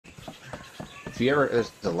if you ever,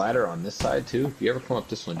 there's a ladder on this side too. If you ever come up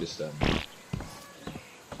this one, just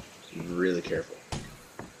be really careful.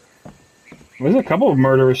 There's a couple of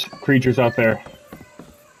murderous creatures out there.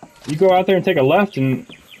 You go out there and take a left, and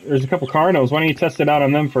there's a couple Carnos. Why don't you test it out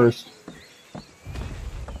on them first?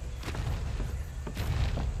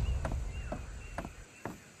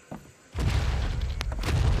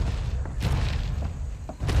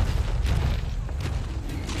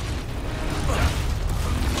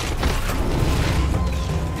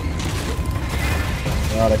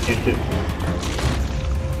 God, I can't get...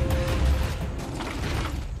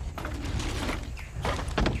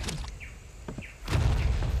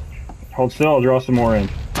 Hold still, I'll draw some more in.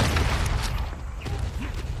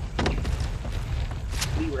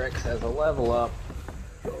 T-Rex has a level up.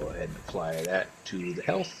 Go ahead and apply that to the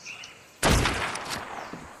health.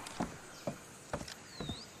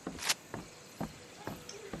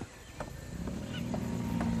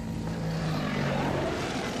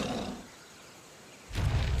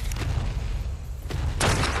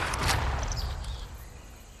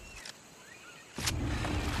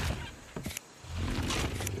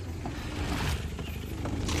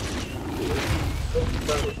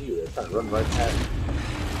 What's with you? It's trying to run right past you.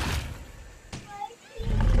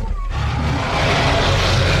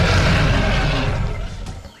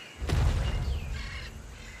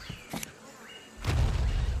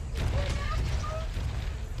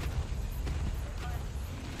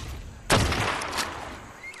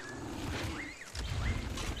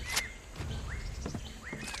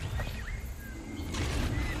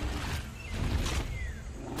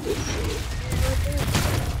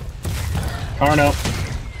 Arno.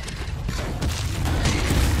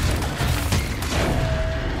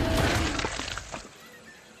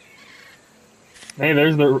 Hey,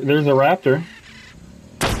 there's a raptor.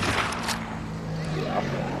 Yeah.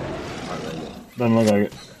 Doesn't look like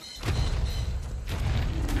it.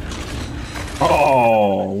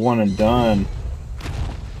 Oh, one and done.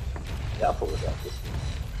 Yeah, I'll pull it out this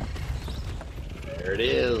one. There it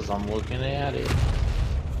is. I'm looking at it.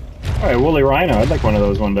 All right, woolly rhino. I'd like one of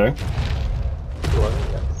those one day. Cool, I think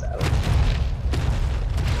I got the saddle.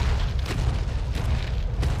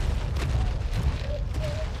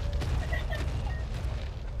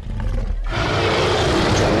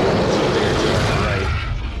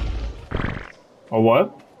 A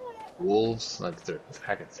what? Wolves, that's their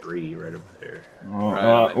pack of 3 right over there.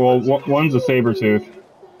 Well, one's a saber tooth.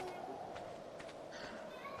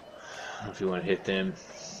 If you want to hit them,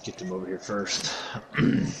 get them over here first.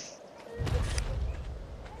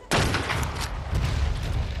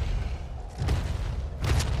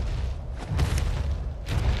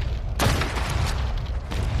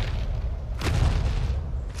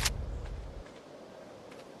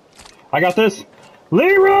 I got this.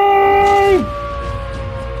 Leroy!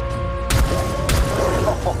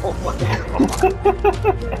 Oh my god.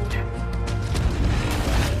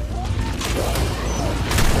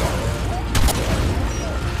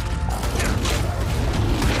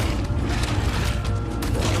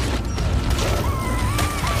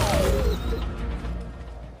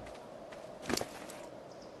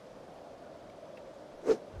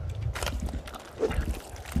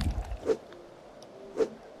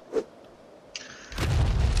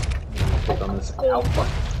 Click on this alpha.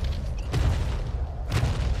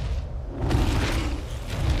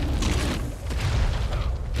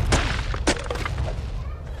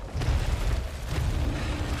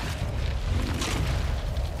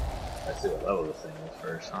 Let's see what level this thing is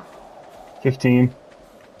first, huh? 15.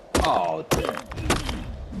 Oh, damn.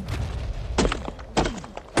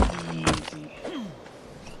 Easy.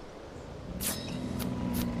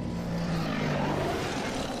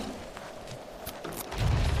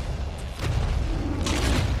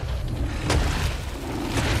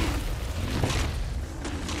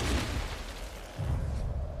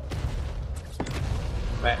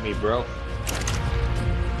 Come at me, bro.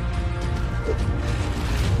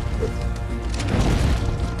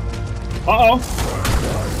 Uh-oh.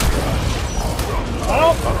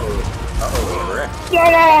 Oh.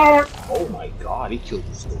 Oh my god, he killed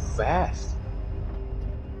me so fast.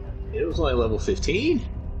 It was only level 15? Did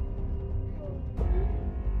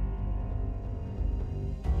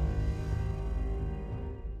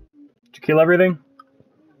you kill everything?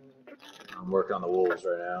 I'm working on the wolves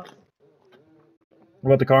right now.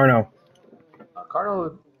 What about the Carno?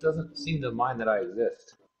 Carno doesn't seem to mind that I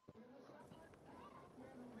exist.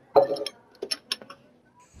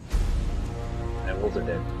 And wolves are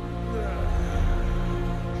dead.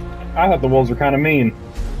 I thought the wolves were kind of mean.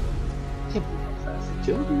 I can't believe how fast they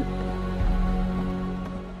killed you.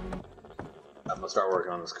 I'm gonna start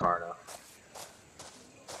working on this Carno.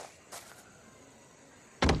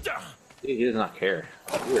 He does not care.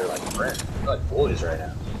 We're like friends. We're like boys right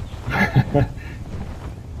now.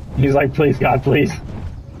 He's like, please, God, please.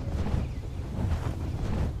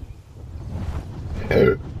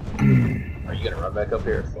 Are you gonna run back up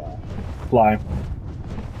here or fly? Fly.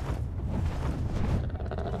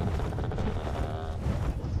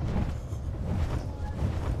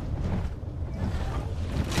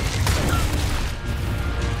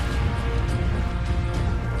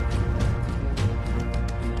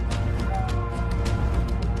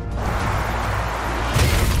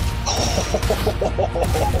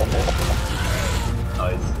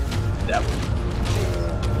 Nice. That was.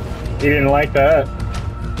 He didn't like that.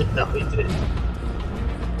 No, he didn't.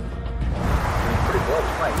 Pretty close.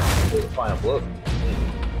 Right. The final blow.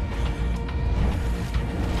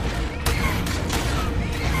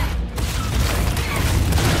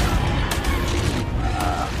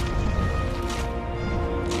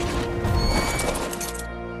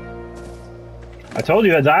 I told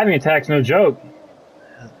you that diving attack's no joke.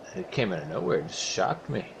 It came out of nowhere. It just shocked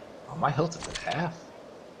me. Oh, my health is at half.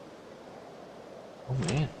 Oh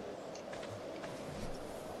man.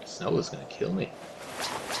 Snow is gonna kill me.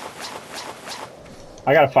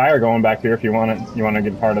 I got a fire going back here if you want it. You want to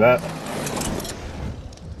get part of that?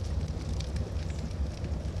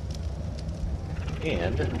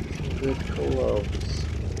 And good clothes.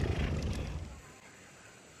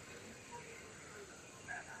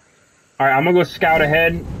 Alright, I'm gonna go scout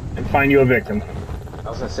ahead and find you a victim. I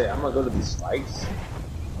was gonna say, I'm gonna go to these spikes.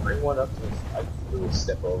 Bring one up to the spikes. We'll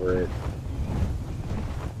step over it.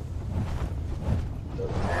 Go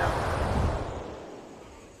down.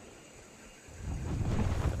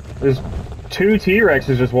 There's 2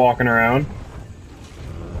 T-Rexes just walking around.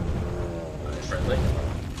 Friendly.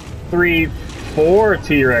 3, 4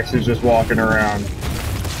 T-Rexes just walking around.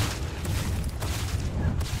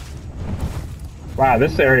 Wow,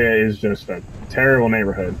 this area is just a terrible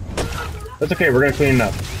neighborhood. That's okay, we're gonna clean it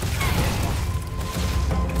up.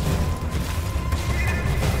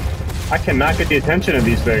 I cannot get the attention of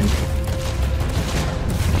these things.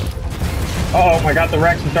 Uh-oh, I got the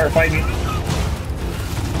Rex and start fighting.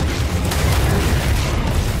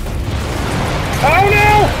 Oh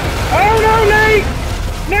no! Oh no, Nate!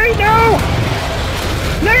 Nate, no!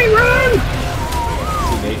 Nate, run!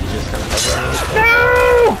 See, Nate just kind of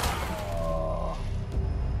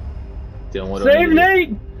No! Save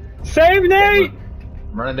Nate! Save Nate!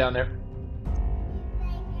 I'm running down there.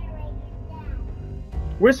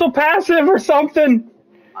 Whistle passive or something!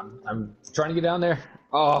 I'm trying to get down there.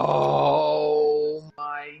 Oh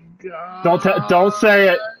my god! Don't say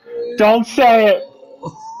it! Don't say it!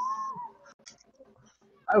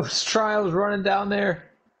 I was running down there.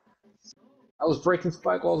 I was breaking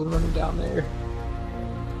spike walls and running down there.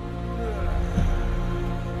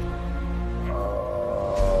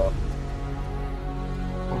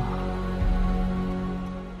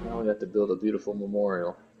 Now we have to build a beautiful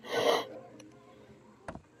memorial.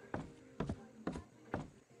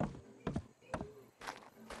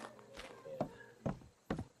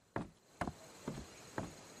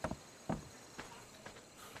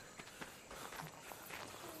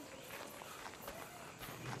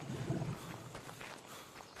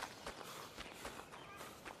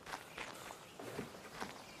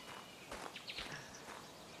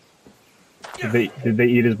 Did they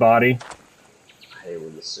eat his body? I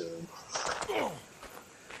would assume.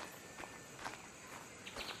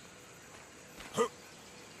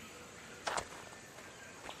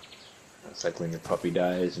 It's like when your puppy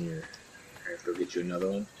dies and you're trying to go get you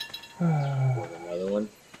another one. Or another one.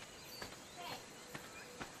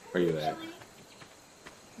 Where you at?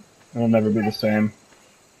 It'll never be the same.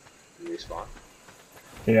 You respawn?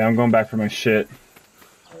 Yeah, I'm going back for my shit.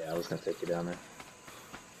 Oh yeah, I was gonna take you down there.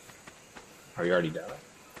 Are you already down?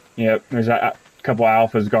 Yep, there's a couple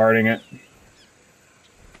alphas guarding it.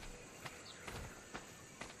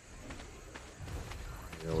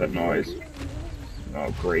 What's that noise?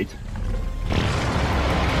 Oh, great.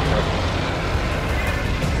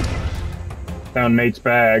 Found Nate's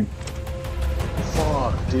bag.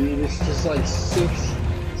 Fuck, dude, it's just like 6,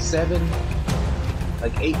 7,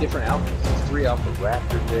 like 8 different alphas. There's 3 alpha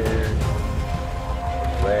raptors there.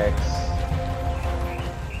 Rex.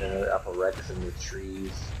 Another alpha Rex in the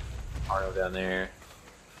trees. Arno down there.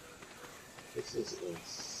 This is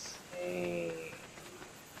insane.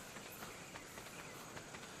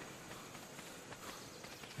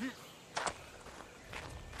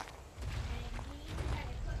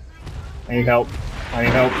 I need help. I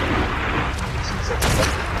need help.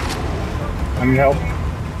 I need help.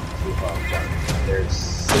 There's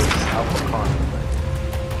 6 alpha cons.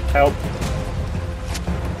 Help.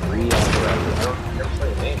 3 alpha raptors. I don't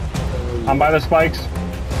play a name. I'm by the spikes.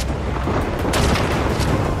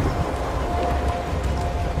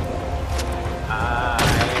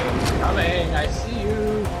 I'm coming. I see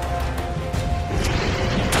you.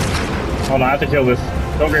 Hold on, I have to kill this.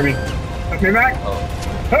 Don't grab me. Put me back!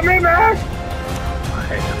 Oh. Put me back!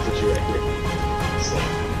 Alright, I'll put you right here. So.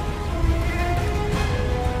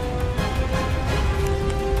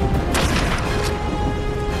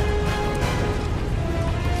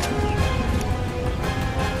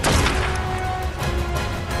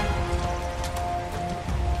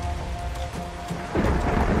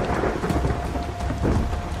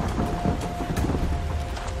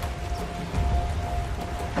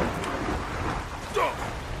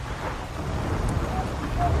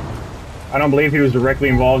 I don't believe he was directly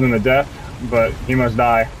involved in the death, but he must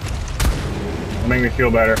die. It'll make me feel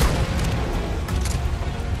better.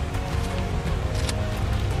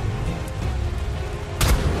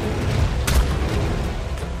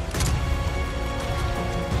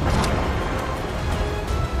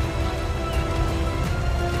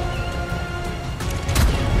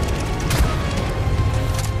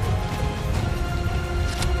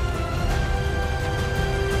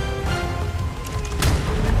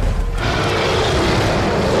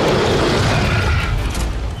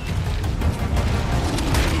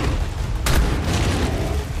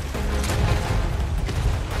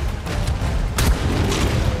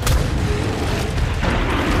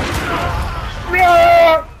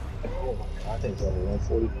 I think it's only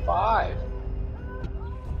 145.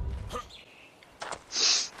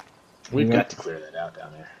 We've got to clear that out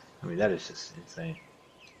down there. I mean, that is just insane.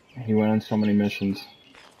 He went on so many missions.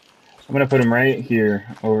 I'm gonna put him right here,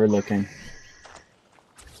 overlooking.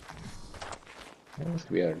 This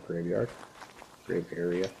could be out of the graveyard. Grave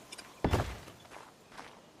area.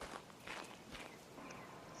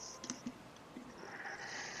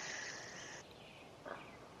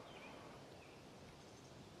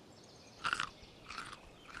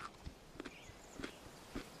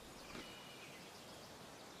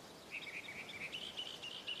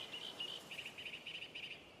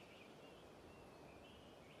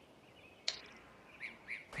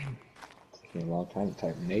 Taking a long time to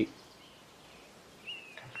type Nate.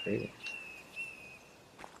 Crazy.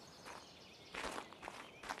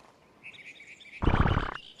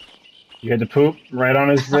 You had to poop right on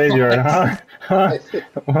his graveyard, huh? Huh?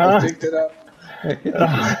 I picked it up.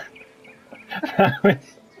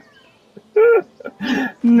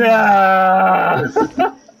 No!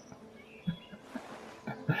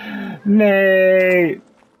 Nate!